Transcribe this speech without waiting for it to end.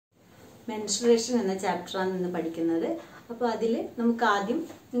Mensuration എന്ന ചാപ്റ്ററാണ് ഇന്ന് പഠിക്കുന്നത്. അപ്പോൾ അതിൽ നമുക്ക് ആദ്യം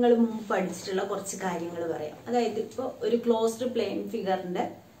നിങ്ങൾ മുമ്പ് പഠിച്ചിട്ടുള്ള കുറച്ച് കാര്യങ്ങൾ പറയാം. അതായത് ഇപ്പോൾ ഒരു ക്ലോസ്ഡ് പ്ലെയിൻ ഫിഗറിന്റെ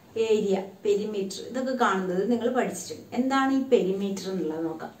ഏരിയ, പെരിമീറ്റർ ഇതൊക്കെ കാണുന്നത് നിങ്ങൾ പഠിച്ചിട്ടുണ്ട്. എന്താണ് ഈ പെരിമീറ്റർ എന്നുള്ളത്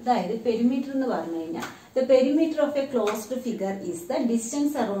നോക്കാം. അതായത് പെരിമീറ്റർ എന്ന് പറഞ്ഞു കഴിഞ്ഞാൽ the perimeter of a closed figure is the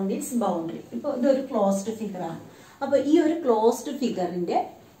distance around its boundary. ഇപ്പോൾ ഇതൊരു ക്ലോസ്ഡ് ഫിഗർ ആണ്. അപ്പോൾ ഈ ഒരു ക്ലോസ്ഡ് ഫിഗറിന്റെ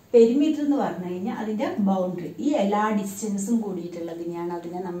പെരിമീറ്റർ എന്ന് പറഞ്ഞു കഴിഞ്ഞാൽ അതിന്റെ ബൗണ്ടറി, ഈ എല്ലാ ഡിസ്റ്റൻസും കൂടിയിട്ടുള്ളതിനെയാണ്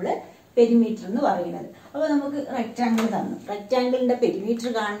അതിനെ നമ്മൾ പെരിമീറ്റർ എന്ന് പറയുന്നത്. അപ്പോൾ നമുക്ക് റെക്റ്റാങ്കിൾ തന്നു. റെക്റ്റാങ്കിളിന്റെ പെരിമീറ്റർ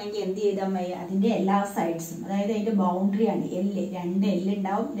കാണണമെങ്കിൽ എന്ത് ചെയ്താൽ മതി? അതിന്റെ എല്ലാ സൈഡ്സും, അതായത് അതിന്റെ ബൗണ്ടറിയാണ് എല്ല്, 2 L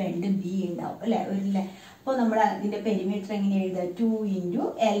ഉണ്ടാവും, 2 B ഉണ്ടാവും അല്ലെ, ഒരു. അപ്പോൾ നമ്മൾ അതിന്റെ പെരിമീറ്റർ എങ്ങനെ എഴുതുക? 2 ×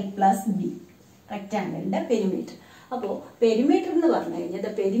 L + B, റെക്റ്റാങ്കിളിന്റെ പെരിമീറ്റർ. അപ്പോൾ പെരിമീറ്റർ എന്ന് പറഞ്ഞു കഴിഞ്ഞാൽ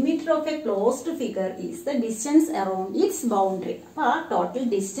the perimeter of a closed figure is the distance around its boundary. അപ്പോൾ ആ ടോട്ടൽ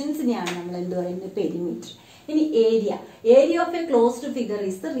ഡിസ്റ്റൻസിനെയാണ് നമ്മൾ എന്ത് പറയുന്നത്? പെരിമീറ്റർ. ഇനി area of A closed figure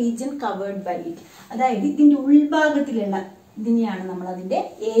is the region covered by it. അതായത് ഇതിന്റെ ഉൾഭാഗത്തിലുള്ള ഇതിനെയാണ് നമ്മൾ അതിന്റെ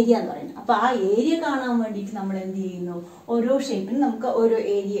ഏരിയ എന്ന് പറയുന്നത്. അപ്പൊ ആ ഏരിയ കാണാൻ വേണ്ടിയിട്ട് നമ്മൾ എന്ത് ചെയ്യുന്നു? ഓരോ ഷേപ്പിനും നമുക്ക് ഓരോ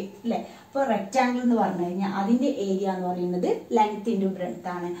ഏരിയ അല്ലെ. ഇപ്പൊ റെക്റ്റാങ്കിൾ എന്ന് പറഞ്ഞു കഴിഞ്ഞാൽ അതിന്റെ ഏരിയ എന്ന് പറയുന്നത് ലെങ്ത് ഇൻറ്റു ബ്രെഡ്ത്ത്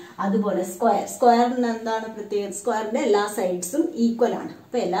ആണ്. അതുപോലെ സ്ക്വയറിന് എന്താണ് പ്രത്യേകത? സ്ക്വയറിന്റെ എല്ലാ സൈഡ്സും ഈക്വൽ ആണ്.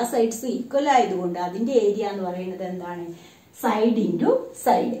 അപ്പൊ എല്ലാ സൈഡ്സും ഈക്വൽ ആയതുകൊണ്ട് അതിന്റെ ഏരിയ എന്ന് പറയുന്നത് എന്താണ്? Side into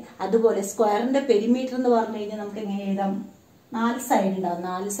side. അതുപോലെ സ്ക്വയറിന്റെ പെരിമീറ്റർ എന്ന് പറഞ്ഞു കഴിഞ്ഞാൽ നമുക്ക് എങ്ങനെ എഴുതാം? 4 സൈഡ് ഉണ്ടാവും,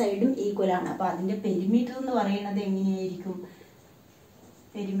 4 സൈഡും ഈക്വൽ ആണ്. അപ്പൊ അതിന്റെ പെരിമീറ്റർ എന്ന് പറയുന്നത് എങ്ങനെയായിരിക്കും?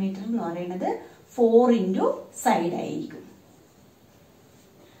 പെരിമീറ്റർ എന്ന് പറയുന്നത് 4 × സൈഡ് ആയിരിക്കും.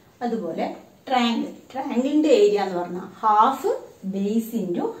 അതുപോലെ ട്രയാങ്കിളിന്റെ ഏരിയ എന്ന് പറഞ്ഞാൽ ഹാഫ് ബേസ്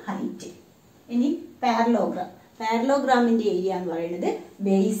ഇൻറ്റു ഹൈറ്റ്. ഇനി പാരലോഗ്രാമിന്റെ ഏരിയ എന്ന് പറയുന്നത്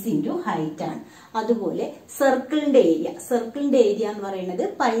ബേസ് ഇൻറ്റു ഹൈറ്റ് ആണ്. അതുപോലെ സർക്കിളിന്റെ ഏരിയ എന്ന് പറയുന്നത്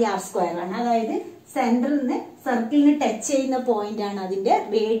πr² ആണ്. അതായത് സെന്ററിൽ നിന്ന് സർക്കിളിന് ടച്ച് ചെയ്യുന്ന പോയിന്റ് ആണ് അതിന്റെ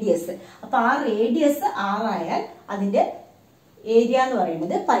റേഡിയസ്. അപ്പൊ ആ റേഡിയസ് r ആയാൽ അതിന്റെ ഏരിയ എന്ന്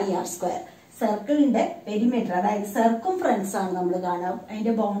പറയുന്നത് πr². സർക്കിളിന്റെ പെരിമീറ്റർ, അതായത് സർക്കംഫറൻസ് ആണ് നമ്മൾ കാണാം.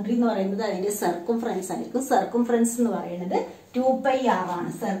 അതിന്റെ ബൗണ്ടറി എന്ന് പറയുന്നത് അതിന്റെ സർക്കംഫറൻസ് ആയിരിക്കും. സർക്കംഫറൻസ് എന്ന് പറയുന്നത് 2πr ആണ്.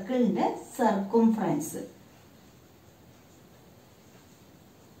 സർക്കിളിന്റെ സർക്കംഫറൻസ്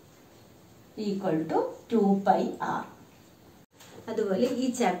 = 2πr. അതുപോലെ ഈ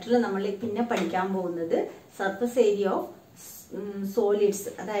ചാപ്റ്ററിൽ നമ്മൾ പിന്നെ പഠിക്കാൻ പോകുന്നത് സർഫസ് ഏരിയ ഓഫ് സോളിഡ്സ്,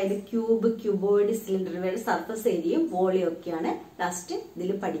 അതായത് ക്യൂബ്, ക്യൂബോയിഡ്, സിലിണ്ടർ ഇവയുടെ സർഫസ് ഏരിയയും വോളിയം ഒക്കെയാണ് ലാസ്റ്റ്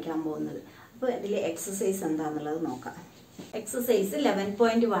ഇതിൽ പഠിക്കാൻ പോകുന്നത്. അപ്പോൾ ഇതിൽ എക്സസൈസ് എന്താണെന്നുള്ളത് നോക്കാം. എക്സസൈസ്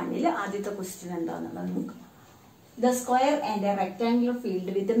 11.1 ആദ്യത്തെ ക്വസ്റ്റ്യൻ എന്താണെന്നുള്ളത് നോക്കാം. The square and a rectangular field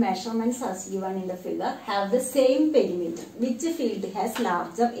with the measurements as given in the figure have the same perimeter. Which field has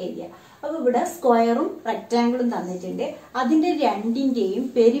larger area? അപ്പോൾ ഇവിടെ സ്ക്വയറും റെക്റ്റാങ്കിളും തന്നിട്ടുണ്ട്. അതിന്റെ രണ്ടിന്റെയും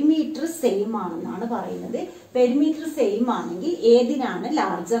പെരിമീറ്റർ സെയിം ആണെന്നാണ് പറയുന്നത്. പെരിമീറ്റർ സെയിം ആണെങ്കിൽ ഏതിനാണ്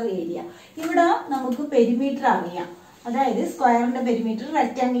ലാർജർ ഏരിയ? ഇവിടെ നമുക്ക് പെരിമീറ്റർ അറിയാം. അതായത് സ്ക്വയറിന്റെ പെരിമീറ്റർ,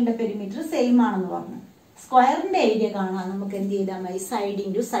 റെക്റ്റാങ്കിളിന്റെ പെരിമീറ്റർ സെയിം ആണെന്ന് പറഞ്ഞു. സ്ക്വയറിന്റെ ഏരിയ കാണാൻ നമുക്ക് എന്ത് ചെയ്താൽ മതി? സൈഡ്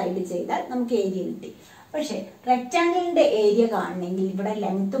ഇൻറ്റു സൈഡ് ചെയ്താൽ നമുക്ക് ഏരിയ കിട്ടി. പക്ഷെ റെക്റ്റാങ്കിളിന്റെ ഏരിയ കാണണമെങ്കിൽ ഇവിടെ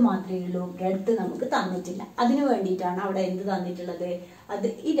ലെങ്ത് മാത്രമേ ഉള്ളൂ, ബ്രെഡ്ത്ത് നമുക്ക് തന്നിട്ടില്ല. അതിനു വേണ്ടിയിട്ടാണ് അവിടെ എന്ത് തന്നിട്ടുള്ളത്? അത്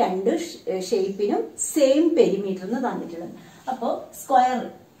ഈ രണ്ട് ഷേപ്പിനും സെയിം പെരിമീറ്റർ എന്ന് തന്നിട്ടുള്ളത്. അപ്പോ square,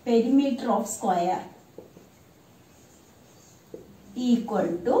 perimeter of square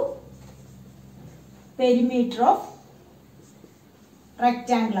 = perimeter of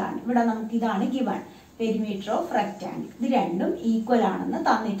rectangle ആണ്. ഇവിടെ നമുക്ക് ഇതാണ് ഗിവൺ, പെരിമീറ്റർ ഓഫ് റെക്റ്റാങ്കിൾ. ഇത് രണ്ടും ഈക്വൽ ആണെന്ന്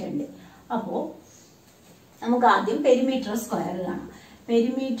തന്നിട്ടുണ്ട്. അപ്പോ നമുക്ക് ആദ്യം പെരിമീറ്റർ ഓഫ് സ്ക്വയർ കാണാം.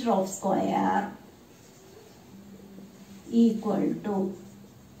 Perimeter of square =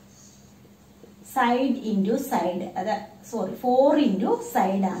 side into side, 4 ×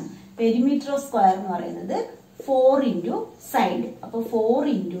 side ആണ്. പെരിമീറ്റർ ഓഫ് സ്ക്വയർ എന്ന് പറയുന്നത് 4 × സൈഡ്. അപ്പൊ 4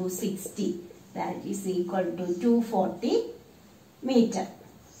 × 60 = 240 മീറ്റർ.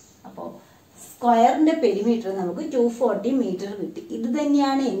 അപ്പോ സ്ക്വയറിന്റെ പെരിമീറ്റർ നമുക്ക് 240 മീറ്റർ കിട്ടി. ഇത്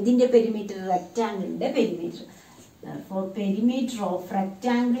തന്നെയാണ് എന്തിന്റെ perimeter? റെക്റ്റാങ്കിളിന്റെ perimeter. Perimeter of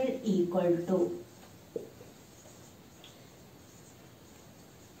rectangle =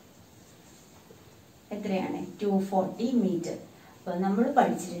 എത്രയാണ്? 240 മീറ്റർ. അപ്പൊ നമ്മൾ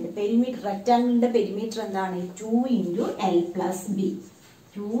പഠിച്ചിട്ടുണ്ട് പെരിമീറ്റർ, റെക്റ്റാങ്കിളിന്റെ പെരിമീറ്റർ എന്താണ്? 2 × L + B.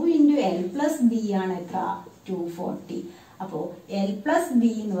 2 × L + B ആണ് എത്ര? 240. അപ്പോ L + B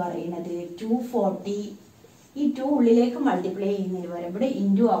എന്ന് പറയുന്നത് 240. ഈ 2 ഉള്ളിലേക്ക് മൾട്ടിപ്ലൈ ചെയ്യുന്നതിന് പകരം ഇവിടെ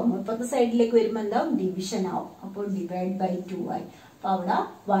ഇൻറ്റു ആവും. ഇപ്പത്തെ സൈഡിലേക്ക് വരുമ്പോൾ എന്താവും? ഡിവിഷൻ ആവും. അപ്പോൾ /2 ആയി. അപ്പൊ അവിടെ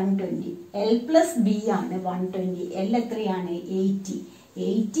 120. L + B ആണ് 120. L എത്രയാണ്? 80.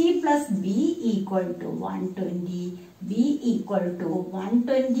 80 + B = 120. B =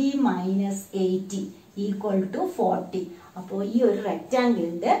 120 - 80 = 40. അപ്പോൾ ഈ ഒരു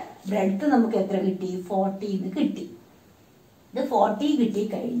റെക്റ്റാങ്കിളിന്റെ ബ്രെഡ്ത്ത് നമുക്ക് എത്ര കിട്ടി? 40 എന്ന് കിട്ടി. ഇത് 40 കിട്ടി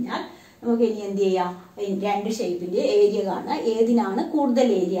കഴിഞ്ഞാൽ നമുക്ക് ഇനി എന്ത് ചെയ്യാം? രണ്ട് ഷേപ്പിന്റെ ഏരിയ കാണുക. ഏതിനാണ് കൂടുതൽ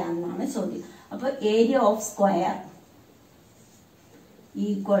ഏരിയ എന്നാണ് ചോദ്യം. അപ്പൊ area of square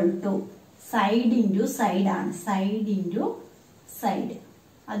equal to side into side ആണ്. Side into side.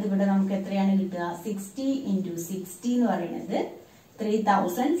 അതിവിടെ നമുക്ക് എത്രയാണ് കിട്ടുക? 60 ഇൻറ്റു 60 എന്ന് പറയുന്നത്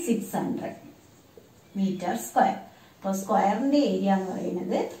 3600 മീറ്റർ സ്ക്വയർ. അപ്പോൾ സ്ക്വയറിന്റെ ഏരിയ എന്ന്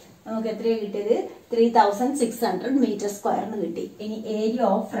പറയുന്നത് നമുക്ക് എത്രയാണ് കിട്ടിയത്? 3600 മീറ്റർ സ്ക്വയറിന് കിട്ടി. ഇനി area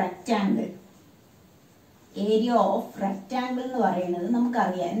of rectangle. Area of rectangle എന്ന് പറയുന്നത്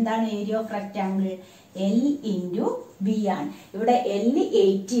നമുക്കറിയാം. എന്താണ് area of rectangle? L into B ആണ്. ഇവിടെ L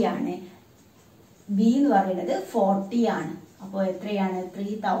 80 ആണ്, ബി എന്ന് പറയുന്നത് 40 ആണ്. അപ്പോൾ എത്രയാണ്?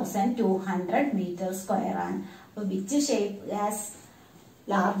 3200 മീറ്റർ സ്ക്വയർ ആണ്. അപ്പോൾ which shape has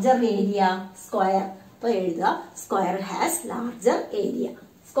larger area? Square. അപ്പൊ എഴുതുക സ്ക്വയർ ഹാസ് ലാർജർ ഏരിയ.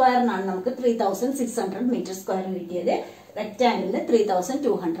 സ്ക്വയറിനാണ് നമുക്ക് 3600 മീറ്റർ സ്ക്വയർ കിട്ടിയത്. റെക്റ്റാങ്കിളിന്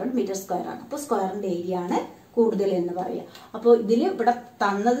 3200 മീറ്റർ സ്ക്വയർ ആണ്. അപ്പൊ സ്ക്വയറിന്റെ ഏരിയ ആണ് കൂടുതൽ എന്ന് പറയാം. അപ്പോൾ ഇതിൽ ഇവിടെ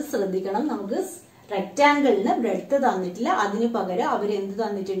തന്നത് ശ്രദ്ധിക്കണം. നമുക്ക് റെക്റ്റാങ്കിളിന് ബ്രെഡ്ത്ത് തന്നിട്ടില്ല. അതിന് പകരം അവരെന്ത്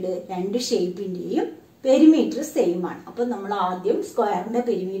തന്നിട്ടുണ്ട്? രണ്ട് ഷേപ്പിന്റെയും പെരിമീറ്റർ സെയിം ആണ്. അപ്പൊ നമ്മൾ ആദ്യം സ്ക്വയറിന്റെ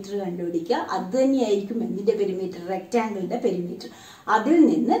പെരിമീറ്റർ കണ്ടുപിടിക്കുക. അത് തന്നെയായിരിക്കും എന്തിന്റെ പെരിമീറ്റർ? റെക്റ്റാങ്കിളിന്റെ പെരിമീറ്റർ. അതിൽ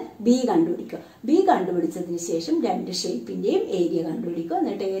നിന്ന് ബി കണ്ടുപിടിക്കുക. ബി കണ്ടുപിടിച്ചതിന് ശേഷം രണ്ട് ഷേപ്പിന്റെയും ഏരിയ കണ്ടുപിടിക്കുക.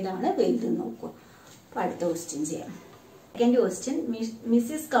 എന്നിട്ട് ഏതാണ് വലുതെന്ന് നോക്കുക. അപ്പൊ അടുത്ത ക്വസ്റ്റ്യൻ ചെയ്യാം. Second question,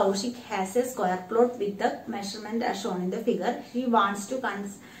 Mrs. Kaushik has a square plot with the measurement as shown in the figure. She wants to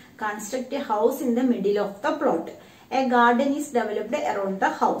construct a house in the middle of the plot. A garden is developed around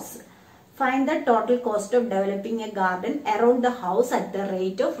the house. Find the total cost of developing a garden around the house at the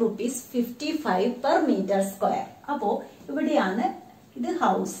rate of rupees 55 per meter square. അപ്പോൾ ഇവിടെയാണ് ഇത്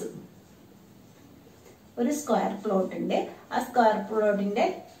house. ഒരു square plot ഉണ്ട്. ആ square പ്ലോട്ടിന്റെ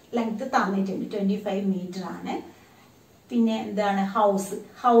length തന്നിട്ടുണ്ട് 25 metre ആണ്. പിന്നെ എന്താണ്? ഹൗസ്.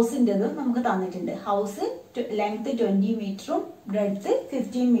 ഹൗസിൻ്റെതും നമുക്ക് തന്നിട്ടുണ്ട്. ഹൗസ് ലെങ്ത് 20 മീറ്ററും ബ്രെഡ്ത്ത്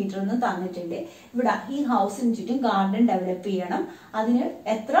 15 മീറ്ററും തന്നിട്ടുണ്ട്. ഇവിടെ ഈ ഹൗസിന് ചുറ്റും ഗാർഡൻ ഡെവലപ്പ് ചെയ്യണം. അതിന്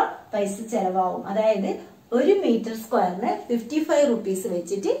എത്ര പൈസ ചെലവാകും? അതായത് 1 മീറ്റർ സ്ക്വയറിന് 55 റുപ്പീസ്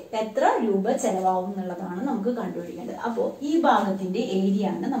വെച്ചിട്ട് എത്ര രൂപ ചെലവാകും എന്നുള്ളതാണ് നമുക്ക് കണ്ടുപിടിക്കേണ്ടത്. അപ്പോൾ ഈ ഭാഗത്തിന്റെ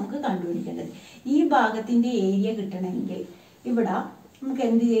ഏരിയ ആണ് നമുക്ക് കണ്ടുപിടിക്കേണ്ടത്. ഈ ഭാഗത്തിന്റെ ഏരിയ കിട്ടണമെങ്കിൽ ഇവിടെ നമുക്ക്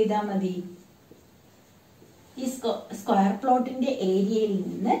എന്ത് ചെയ്താൽ മതി? ഈ സ്ക്വയർ പ്ലോട്ടിന്റെ ഏരിയയിൽ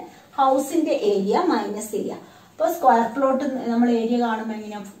നിന്ന് ഹൗസിന്റെ ഏരിയ മൈനസ് ചെയ്യുക. അപ്പൊ സ്ക്വയർ പ്ലോട്ട് നമ്മൾ ഏരിയ കാണുമ്പോൾ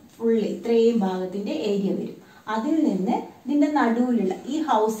എങ്ങനെ? ഫുള്ളി ഇത്രയും ഭാഗത്തിന്റെ ഏരിയ വരും. അതിൽ നിന്ന് ഇതിന്റെ നടുവിലുള്ള ഈ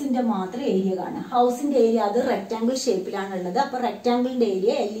ഹൗസിന്റെ മാത്രം ഏരിയ കാണുക. ഹൗസിന്റെ ഏരിയ അത് റെക്റ്റാങ്കിൾ ഷേപ്പിലാണ് ഉള്ളത്. അപ്പൊ റെക്റ്റാങ്കിളിന്റെ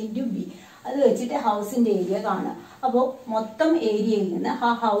ഏരിയ L ഇൻറ്റു ബി. അത് വെച്ചിട്ട് ഹൗസിന്റെ ഏരിയ കാണുക. അപ്പോൾ മൊത്തം ഏരിയയിൽ നിന്ന്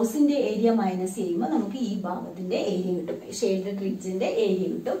ആ ഹൗസിന്റെ ഏരിയ മൈനസ് ചെയ്യുമ്പോൾ നമുക്ക് ഈ ഭാഗത്തിന്റെ ഏരിയ കിട്ടും. ഷെയ്ഡഡ് റീജിയന്റെ ഏരിയ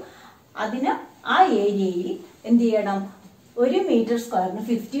കിട്ടും. അതിന് ആ ഏരിയയിൽ എന്ത് ചെയ്യണം? 1 മീറ്റർ സ്ക്വയറിന്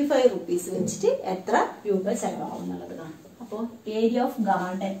 55 റുപ്പീസ് വെച്ചിട്ട് എത്ര രൂപ ചെലവാകും എന്നുള്ളത് കാണും. അപ്പോൾ ഏരിയ ഓഫ്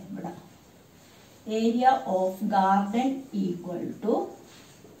ഗാർഡൻ ഇവിടെ area of garden equal to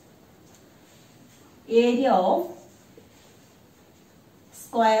area of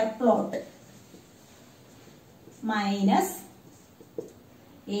square plot minus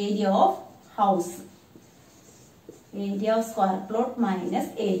area of house. Area of square plot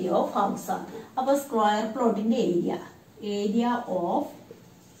minus area of house ആണ്. അപ്പൊ square പ്ലോട്ടിന്റെ area of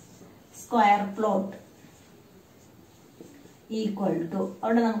square plot equal to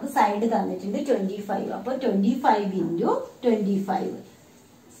അവിടെ നമുക്ക് side തന്നിട്ടുണ്ട് 25. അപ്പൊ 25 into 25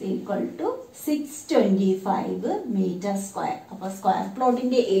 equal to 625 metre square. അപ്പൊ square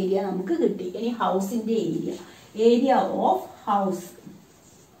പ്ലോട്ടിന്റെ area നമുക്ക് കിട്ടി. ഇനി ഹൗസിന്റെ area of house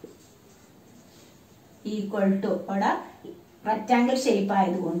equal to അവിടെ റെക്റ്റാങ്കിൾ ഷേപ്പ്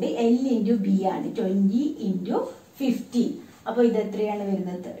ആയതുകൊണ്ട് L ഇൻറ്റു ബി ആണ്. 20 ഇൻറ്റു 15. അപ്പൊ ഇത് എത്രയാണ്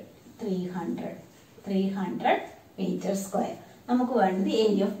വരുന്നത്? 300 മീറ്റർ സ്ക്വയർ. നമുക്ക് വേണ്ടത്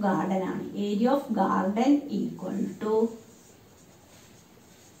ഏരിയ ഓഫ് ഗാർഡൻ ആണ്. Area of garden equal to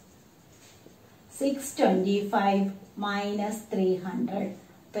 625 minus 300.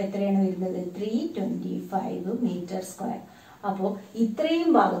 അപ്പൊ എത്രയാണ് വരുന്നത്? 325 മീറ്റർ സ്ക്വയർ. അപ്പോൾ ഇത്രയും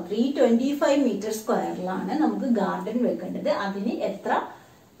ഭാഗം 325 മീറ്റർ സ്ക്വയറിലാണ് നമുക്ക് ഗാർഡൻ വെക്കേണ്ടത്. അതിന് എത്ര,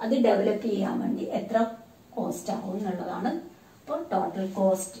 അത് ഡെവലപ്പ് ചെയ്യാൻ വേണ്ടി എത്ര കോസ്റ്റ് ആവും എന്നുള്ളതാണ്. അപ്പോൾ total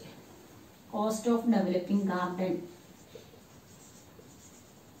cost of developing garden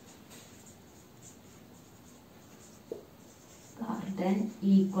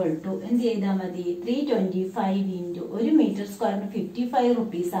equal to എന്ത് ചെയ്താൽ മതി? 325 ഇൻറ്റു 1 മീറ്റർ സ്ക്വയറിന് 55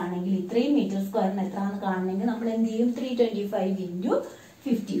 റുപ്പീസ് ആണെങ്കിൽ ഇത്രയും മീറ്റർ സ്ക്വയറിന് എത്രയാണെന്ന് കാണണമെങ്കിൽ നമ്മൾ എന്ത് ചെയ്യും? 325 ഇൻറ്റു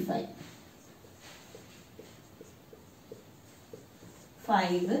 55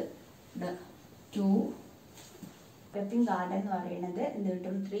 5 2 developing garden എന്ന് പറയുന്നത് എന്ത്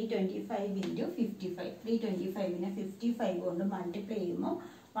കിട്ടും 325 into 55 325നെ 55 കൊണ്ട് മൾട്ടിപ്ലൈ ചെയ്യുമ്പോൾ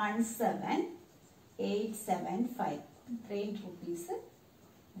 17875 ഇത്രയും റുപ്പീസ്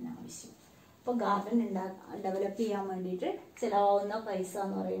ആവശ്യം. അപ്പോൾ ഗാർഡൻ ഡെവലപ്പ് ചെയ്യാൻ വേണ്ടിയിട്ട് ചിലവാകുന്ന പൈസ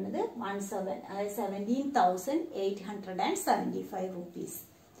എന്ന് പറയുന്നത് 17,875 റുപ്പീസ്.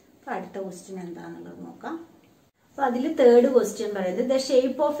 അപ്പോൾ അടുത്ത ക്വസ്റ്റ്യൻ എന്താണെന്നുള്ളത് നോക്കാം. അപ്പോൾ അതിൽ തേർഡ് ക്വസ്റ്റ്യൻ പറയുന്നത് the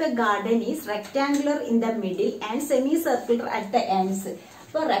shape of A garden is rectangular in the middle and semi circular at the ends.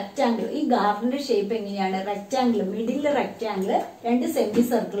 അപ്പോൾ റെക്ടാംഗിൾ ഈ ഗാർഡന്റെ ഷേപ്പ് എങ്ങനെയാണ്? Rectangle middle rectangle, 2 semi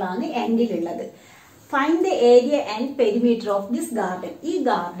circle ആണ് എൻഡിലുള്ളത്. Find the area and perimeter of this garden. ഈ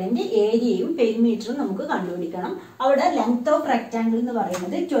ഗാർഡന്റെ ഏരിയയും പെരിമീറ്ററും നമുക്ക് കണ്ടുപിടിക്കണം. അവിടെ length of rectangle എന്ന്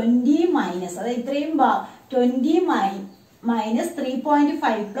പറയുന്നത് 20 മൈനസ്, അതായത് ഇത്രയും 20 മൈനസ്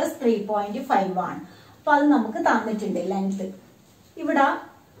 3.5 പ്ലസ് 3.5 ആണ്. അപ്പൊ അത് നമുക്ക് തന്നിട്ടുണ്ട് ലെങ്ത്. ഇവിടെ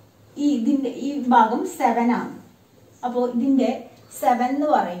ഇതിന്റെ ഈ ഭാഗം 7 ആണ്. അപ്പോൾ ഇതിന്റെ 7 എന്ന്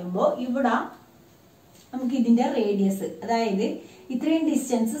പറയുമ്പോൾ ഇവിടെ നമുക്ക് ഇതിന്റെ റേഡിയസ്, അതായത് ഇത്രയും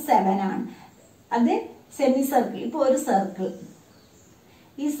ഡിസ്റ്റൻസ് 7 ആണ്. അത് സെമി സർക്കിൾ. ഇപ്പൊ ഒരു സർക്കിൾ,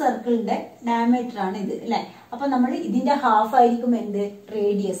 ഈ സർക്കിളിന്റെ ഡയമീറ്റർ ആണ് ഇത് അല്ലെ. അപ്പൊ നമ്മൾ ഇതിന്റെ ഹാഫ് ആയിരിക്കും എന്ത്?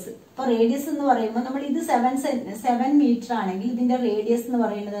 റേഡിയസ്. അപ്പൊ റേഡിയസ് എന്ന് പറയുമ്പോൾ നമ്മൾ ഇത് 7 മീറ്റർ ആണെങ്കിൽ ഇതിന്റെ റേഡിയസ് എന്ന്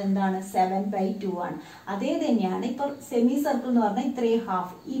പറയുന്നത് എന്താണ്? 7/2 ആണ്. അതേ തന്നെയാണ് ഇപ്പൊ സെമി സർക്കിൾ എന്ന് പറഞ്ഞാൽ ഇത്രയും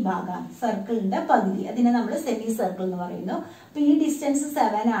ഹാഫ്, ഈ ഭാഗമാണ് സർക്കിളിന്റെ പകുതി, അതിനെ നമ്മൾ സെമി സർക്കിൾ എന്ന് പറയുന്നു. അപ്പൊ ഈ ഡിസ്റ്റൻസ്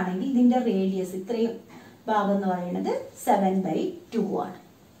 7 ആണെങ്കിൽ ഇതിന്റെ റേഡിയസ് ഇത്രയും ഭാഗം എന്ന് പറയുന്നത് 7/2 ആണ്.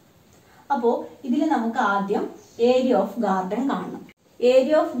 അപ്പോ ഇതിൽ നമുക്ക് ആദ്യം ഏരിയ ഓഫ് ഗാർഡൻ കാണണം.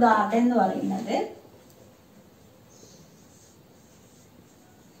 ഏരിയ ഓഫ് ഗാർഡൻ എന്ന് പറയുന്നത്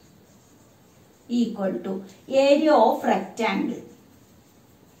equal to area of rectangle.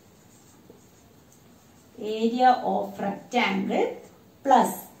 Area of rectangle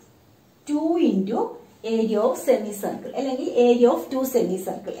plus 2 into area of semi circle, അല്ലെങ്കിൽ ഏരിയ ഓഫ് 2 സെമി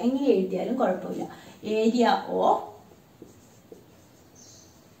സർക്കിൾ, എങ്ങനെ എഴുതിയാലും കുഴപ്പമില്ല. Area of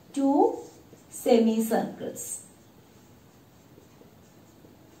 2 semi circles.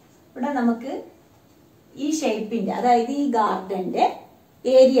 ഇവിടെ നമുക്ക് ഈ ഷേപ്പിന്റെ, അതായത് ഈ ഗാർഡന്റെ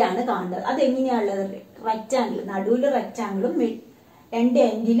ഏരിയ ആണ് കാണുന്നത്. അതെങ്ങനെയാണുള്ളത്? റെക്ടാംഗിൾ, നടുവിൽ റെക്ടാംഗിളും 2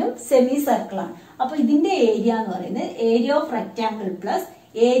 എൻഡിലും സെമി സർക്കിൾ ആണ്. അപ്പൊ ഇതിന്റെ ഏരിയ എന്ന് പറയുന്നത് area of rectangle plus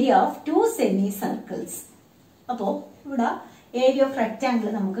area of 2 semi circles. അപ്പോ ഇവിടെ ഏരിയ ഓഫ് റെക്ടാംഗിൾ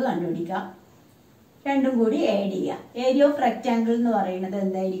നമുക്ക് കണ്ടുപിടിക്കാം. രണ്ടും കൂടി ആഡ് ചെയ്യാം. ഏരിയ ഓഫ് റെക്ടാംഗിൾ എന്ന് പറയുന്നത്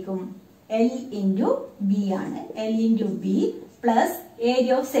എന്തായിരിക്കും? L into B ആണ്. L into B plus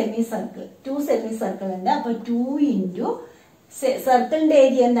area of semi circle, 2 semi circle ഉണ്ട്. അപ്പൊ 2 ഇൻറ്റു സർക്കിളിന്റെ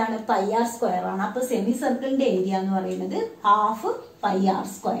ഏരിയ എന്താണ്? πr² ആണ്. അപ്പൊ സെമി സർക്കിളിന്റെ ഏരിയ എന്ന് പറയുന്നത് ½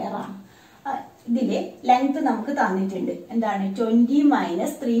 πr² ആണ്. ഇതിലെ ലെങ്ത് നമുക്ക് തന്നിട്ടുണ്ട്. എന്താണ്? 20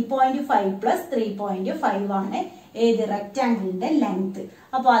 മൈനസ് 3.5 പ്ലസ് 3.5 ആണ് ഏത്? റെക്ടാംഗിളിന്റെ ലെങ്ത്.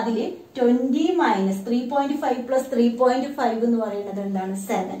 അപ്പൊ അതില് 20 മൈനസ് 3.5 പ്ലസ് 3.5 എന്ന് പറയുന്നത് എന്താണ്?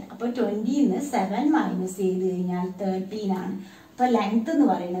 7. അപ്പൊ 20ന്ന് 7 മൈനസ് ചെയ്ത് കഴിഞ്ഞാൽ 13 ആണ്. അപ്പൊ ലെങ്ത് എന്ന്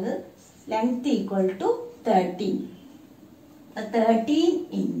പറയുന്നത് length equal to 13. 13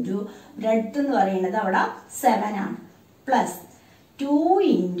 into breadth എന്ന് പറയുന്നത് അവിടെ 7 ആണ്. പ്ലസ് 2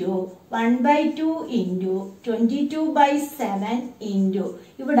 ഇൻറ്റു 1/2 ഇൻറ്റു 22/7 ഇൻറ്റു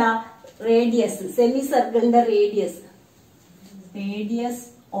ഇവിടെ റേഡിയസ്, സെമി സർക്കിളിന്റെ radius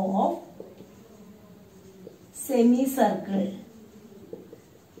of semi circle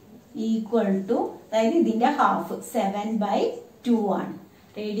equal to, അതായത് ഇതിന്റെ ഹാഫ് 7/2 ആണ്.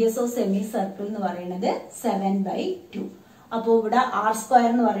 റേഡിയസ് ഓഫ് സെമി സർക്കിൾ എന്ന് പറയുന്നത് 7/2. അപ്പൊ ഇവിടെ r²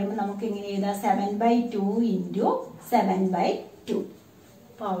 എന്ന് പറയുമ്പോൾ നമുക്ക് എങ്ങനെ എഴുതാം? 7/2 ഇൻറ്റു 7/2.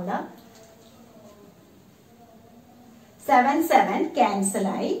 അപ്പൊ അവിടെ 7 ക്യാൻസൽ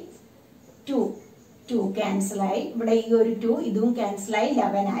ആയി, 2 ക്യാൻസൽ ആയി. ഇവിടെ ഈ ഒരു 2 ഇതും ക്യാൻസൽ ആയി,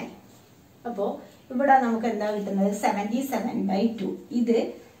 11 ആയി. അപ്പോ ഇവിടെ നമുക്ക് എന്താ കിട്ടുന്നത്? 77/2. ഇത്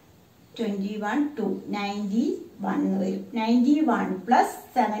 21 2 91 വരും. 91 പ്ലസ്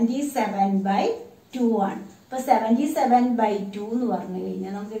 77/2 ആണ്. അപ്പൊ 77/2 എന്ന് പറഞ്ഞു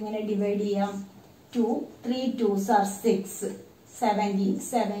കഴിഞ്ഞാൽ നമുക്ക് എങ്ങനെ ഡിവൈഡ് ചെയ്യാം? 2 3 2s are 6 17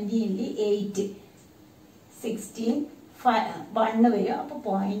 17 8 16 1 വരും. അപ്പൊ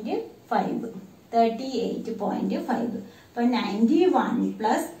 0.5 38.5. അപ്പൊ 91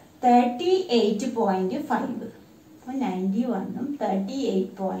 പ്ലസ് 38.5. അപ്പൊ 91ഉം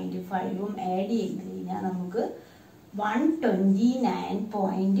 38.5ഉം ആഡ് ചെയ്ത് കഴിഞ്ഞാൽ നമുക്ക്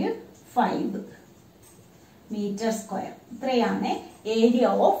 129.5 മീറ്റർ സ്ക്വയർ. ഇത്രയാണ് ഏരിയ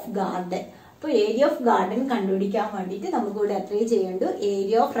ഓഫ് ഗാർഡൻ. അപ്പോൾ ഏരിയ ഓഫ് ഗാർഡൻ കണ്ടുപിടിക്കാൻ വേണ്ടിയിട്ട് നമുക്ക് ഇവിടെ എത്രയും ചെയ്യേണ്ടു,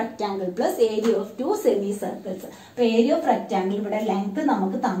 area of rectangle plus area of 2 semi circles. അപ്പൊ ഏരിയ ഓഫ് റെക്ടാംഗിൾ ഇവിടെ ലെങ്ത്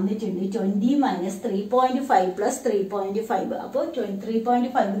നമുക്ക് തന്നിട്ടുണ്ട് 20 മൈനസ് 3.5 പ്ലസ് 3.5. അപ്പോൾ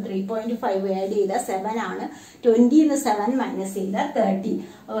 3.5 3.5 ആഡ് ചെയ്താൽ 7 ആണ്. 20 7 മൈനസ് ചെയ്താൽ 30.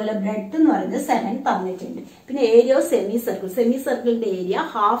 അതുപോലെ ബ്രെഡ്ത്ത് എന്ന് പറയുന്നത് 7 തന്നിട്ടുണ്ട്. പിന്നെ area of semi circle, semi സർക്കിളിന്റെ area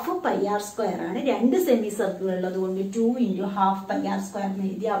half pi R square ആണ്. 2 സെമി സർക്കിൾ ഉള്ളത് കൊണ്ട് 2 into half pi R square എന്ന്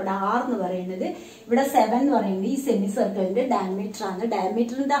എഴുതി. അവിടെ ആർ എന്ന് പറയുന്നത്, ഇവിടെ 7 എന്ന് പറയുന്നത് ഈ സെമി സർക്കിളിന്റെ ഡയമീറ്റർ ആണ്.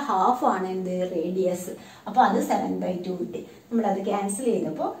 ഡയമീറ്ററിന്റെ ഹാഫ് ആണ് എന്ത്, റേഡിയസ്. അപ്പൊ അത് 7/2 കിട്ടി. നമ്മളത് ക്യാൻസൽ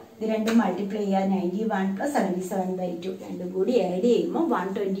ചെയ്തപ്പോൾ ഇത് രണ്ടും മൾട്ടിപ്ലൈ ചെയ്യാൻ 91 പ്ലസ് 77/2 രണ്ടും കൂടി ആഡ് ചെയ്യുമ്പോൾ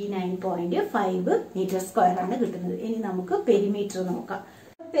 129.5 മീറ്റർ സ്ക്വയർ ആണ് കിട്ടുന്നത്. ഇനി നമുക്ക് പെരിമീറ്റർ നോക്കാം.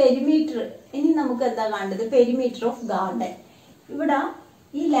 പെരിമീറ്റർ ഇനി നമുക്ക് എന്താ കാണേണ്ടത്, പെരിമീറ്റർ ഓഫ് ഗാർഡൻ. ഇവിടെ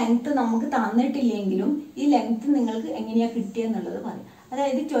ഈ ലെങ്ത് നമുക്ക് തന്നിട്ടില്ലെങ്കിലും ഈ ലെങ്ത് നിങ്ങൾക്ക് എങ്ങനെയാ കിട്ടിയെന്നുള്ളത് പറയും.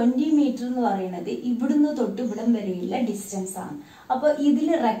 അതായത് 20 മീറ്റർ എന്ന് പറയുന്നത് ഇവിടുന്ന് തൊട്ട് ഇവിടം വരെയുള്ള ഡിസ്റ്റൻസ് ആണ്. അപ്പൊ ഇതിൽ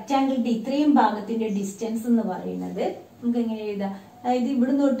റെക്ടാംഗിളിന്റെ ഇത്രയും ഭാഗത്തിന്റെ ഡിസ്റ്റൻസ് എന്ന് പറയുന്നത് നമുക്ക് എങ്ങനെ എഴുതാം, അതായത്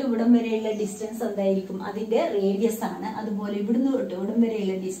ഇവിടുന്ന് തൊട്ട് ഇവിടം വരെയുള്ള ഡിസ്റ്റൻസ് എന്തായിരിക്കും, അതിന്റെ റേഡിയസ് ആണ്. അതുപോലെ ഇവിടുന്ന് തൊട്ട് ഇവിടം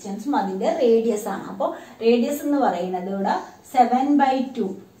വരെയുള്ള ഡിസ്റ്റൻസും അതിന്റെ റേഡിയസ് ആണ്. അപ്പോൾ റേഡിയസ് എന്ന് പറയുന്നത് ഇവിടെ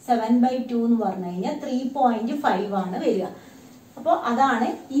 7/2 എന്ന് പറഞ്ഞു കഴിഞ്ഞാൽ 3.5 ആണ് വരിക. അപ്പോൾ അതാണ്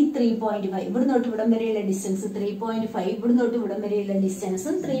ഈ 3.5. ഇവിടുന്ന് തൊട്ട് ഇവിടം വരെയുള്ള ഡിസ്റ്റൻസ് 3.5, ഇവിടുന്ന് തൊട്ട് ഇവിടം വരെയുള്ള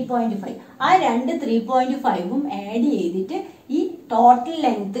ഡിസ്റ്റൻസും 3.5. ആ രണ്ട് 3.5ഉം ആഡ് ചെയ്തിട്ട് ഈ ടോട്ടൽ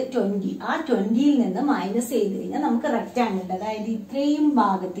ലെങ്ത് 20, ആ 20യിൽ നിന്ന് മൈനസ് ചെയ്ത് കഴിഞ്ഞാൽ നമുക്ക് റെക്ടാംഗിളിന്റെ, അതായത് ഇത്രയും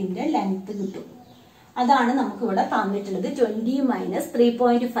ഭാഗത്തിന്റെ ലെങ്ത് കിട്ടും. അതാണ് നമുക്ക് ഇവിടെ തന്നിട്ടുള്ളത്. 20 മൈനസ്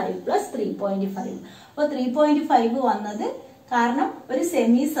 3.5 പ്ലസ് 3.5. അപ്പോൾ 3.5 വന്നത് കാരണം ഒരു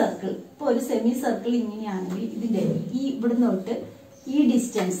സെമി സർക്കിൾ, ഇപ്പൊ ഒരു സെമി സർക്കിൾ ഇങ്ങനെയാണെങ്കിൽ ഇതിന്റെ ഈ ഇവിടുന്ന് തൊട്ട് ഈ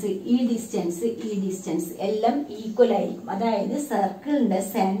ഡിസ്റ്റൻസ് എല്ലാം ഈക്വൽ ആയിരിക്കും. അതായത് സർക്കിളിന്റെ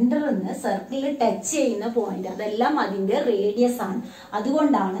സെന്ററിൽ നിന്ന് സർക്കിളിൽ ടച്ച് ചെയ്യുന്ന പോയിന്റ് അതെല്ലാം അതിന്റെ റേഡിയസ് ആണ്.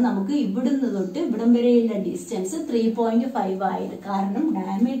 അതുകൊണ്ടാണ് നമുക്ക് ഇവിടുന്ന് തൊട്ട് ഇവിടം വരെയുള്ള ഡിസ്റ്റൻസ് 3.5 ആയത്. കാരണം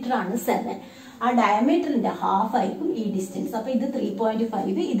ഡയമീറ്റർ ആണ് 7. ആ ഡയമീറ്ററിന്റെ ഹാഫ് ആയിരിക്കും ഈ ഡിസ്റ്റൻസ്. അപ്പൊ ഇത്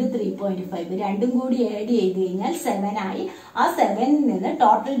 3.5, ഇത് 3.5 രണ്ടും കൂടി ആഡ് ചെയ്ത് കഴിഞ്ഞാൽ 7 ആയി. ആ 7ൽ നിന്ന്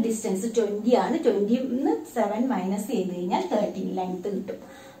ടോട്ടൽ ഡിസ്റ്റൻസ് 20 ആണ്. 20ൽ നിന്ന് 7 മൈനസ് ചെയ്ത് കഴിഞ്ഞാൽ 13 ലെങ്ത് കിട്ടും.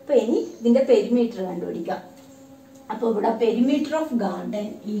 അപ്പൊ ഇനി ഇതിന്റെ പെരിമീറ്റർ കണ്ടുപിടിക്കാം. അപ്പൊ ഇവിടെ perimeter of garden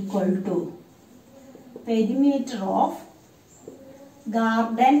equal to perimeter of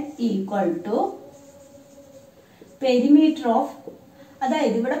garden equal to perimeter of,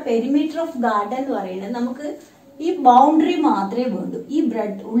 അതായത് ഇവിടെ പെരിമീറ്റർ ഓഫ് ഗാർഡൻ എന്ന് പറയുന്നത് നമുക്ക് ഈ ബൗണ്ടറി മാത്രമേ വേണ്ടൂ. ഈ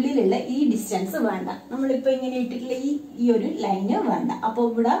ബ്രെഡ് ഉള്ളിലുള്ള ഈ ഡിസ്റ്റൻസ് വേണ്ട. നമ്മളിപ്പോ ഇങ്ങനെ ഇട്ടിട്ടുള്ള ഈ ഒരു ലൈന് വേണ്ട. അപ്പൊ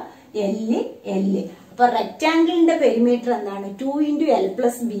ഇവിടെ L. അപ്പൊ റെക്ടാംഗിളിന്റെ പെരിമീറ്റർ എന്താണ്, 2 × L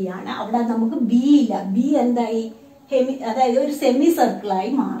 + B ആണ്. അവിടെ നമുക്ക് B ഇല്ല. B എന്തായി, അതായത് ഒരു സെമി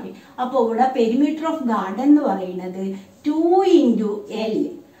സർക്കിളായി മാറി. അപ്പൊ ഇവിടെ പെരിമീറ്റർ ഓഫ് ഗാർഡൻ എന്ന് പറയുന്നത് 2 × L,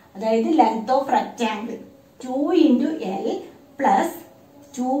 അതായത് length of rectangle 2 × L plus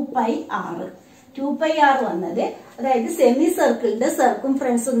 2πr. 2πr വന്നത്, അതായത് സെമി സർക്കിളിന്റെ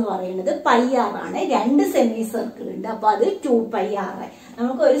സർക്കംഫറൻസ് എന്ന് പറയുന്നത് πr ആണ്. 2 സെമി സർക്കിൾ ഉണ്ട്. അപ്പൊ അത് 2πr.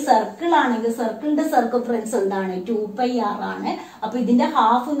 നമുക്ക് ഒരു സർക്കിൾ ആണെങ്കിൽ സർക്കിളിന്റെ സർക്കംഫറൻസ് എന്താണ്, 2πr ആണ്. അപ്പൊ ഇതിന്റെ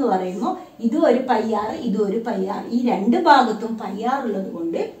ഹാഫ് എന്ന് പറയുമ്പോൾ ഇതും ഒരു πr, ഇതും ഒരു πr. ഈ രണ്ട് ഭാഗത്തും πr ഉള്ളത്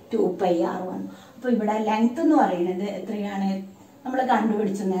കൊണ്ട് 2πr വന്നു. അപ്പൊ ഇവിടെ ലെങ്ത് എന്ന് പറയുന്നത് എത്രയാണ്, നമ്മൾ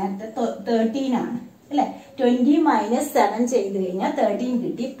കണ്ടുപിടിച്ചു നേരത്തെ 13 ആണ് അല്ലെ. 20 മൈനസ് 7 ചെയ്ത് കഴിഞ്ഞാൽ 13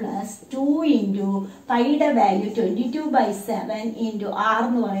 കിട്ടി. Plus 2 into പൈയുടെ value 22/7 into R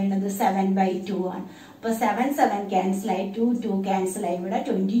എന്ന് പറയുന്നത് 7/2 ആണ്. അപ്പൊ 7 ക്യാൻസൽ ആയി, 2 ക്യാൻസൽ ആയി. ഇവിടെ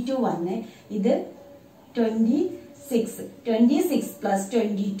 22 വന്ന് ഇത് 26 പ്ലസ്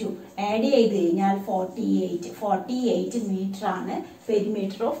 22 ആഡ് ചെയ്ത് കഴിഞ്ഞാൽ 48 മീറ്റർ ആണ്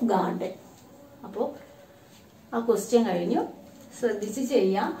പെരിമീറ്റർ ഓഫ് ഗാർഡൻ. അപ്പോൾ ആ ക്വസ്റ്റ്യൻ കഴിഞ്ഞു. ശ്രദ്ധിച്ച്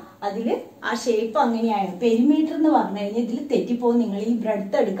ചെയ്യാം. അതില് ആ ഷേപ്പ് അങ്ങനെയാണ്. പെരിമീറ്റർ എന്ന് പറഞ്ഞു കഴിഞ്ഞാൽ ഇതിൽ തെറ്റിപ്പോകും. നിങ്ങൾ ഈ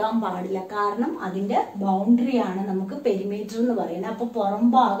ബ്രെഡ്ത്ത് എടുക്കാൻ പാടില്ല. കാരണം അതിന്റെ ബൗണ്ടറി ആണ് നമുക്ക് പെരിമീറ്റർ എന്ന് പറയുന്നത്. അപ്പൊ പുറം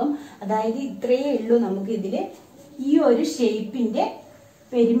ഭാഗം, അതായത് ഇത്രയേ ഉള്ളൂ നമുക്ക് ഇതില് ഈ ഒരു ഷേപ്പിന്റെ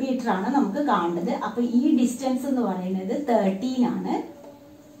പെരിമീറ്റർ ആണ് നമുക്ക് കാണേണ്ടത്. അപ്പൊ ഈ ഡിസ്റ്റൻസ് എന്ന് പറയുന്നത് 13 ആണ്.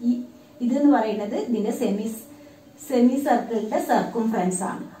 ഇതെന്ന് പറയുന്നത് ഇതിന്റെ സെമി സർക്കിളിന്റെ സർക്കംഫറൻസ്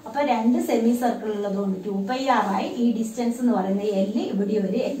ആണ്. അപ്പൊ 2 സെമി സർക്കിൾ ഉള്ളതുകൊണ്ട് 2πr ആയി. ഈ ഡിസ്റ്റൻസ് എന്ന് പറയുന്നത് L, ഇവിടെ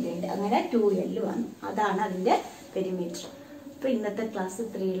ഒരു L ഉണ്ട്. അങ്ങനെ 2L വന്നു. അതാണ് അതിന്റെ പെരിമീറ്റർ. അപ്പൊ ഇന്നത്തെ ക്ലാസ്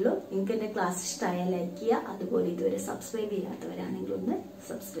ഇത്രയേ ഉള്ളൂ. നിങ്ങൾക്ക് എന്റെ ക്ലാസ് ഇഷ്ടമായാൽ ലൈക്ക് ചെയ്യുക. അതുപോലെ ഇതുവരെ സബ്സ്ക്രൈബ് ചെയ്യാത്തവരാണെങ്കിൽ ഒന്ന്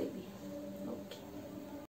സബ്സ്ക്രൈബ് ചെയ്യുക.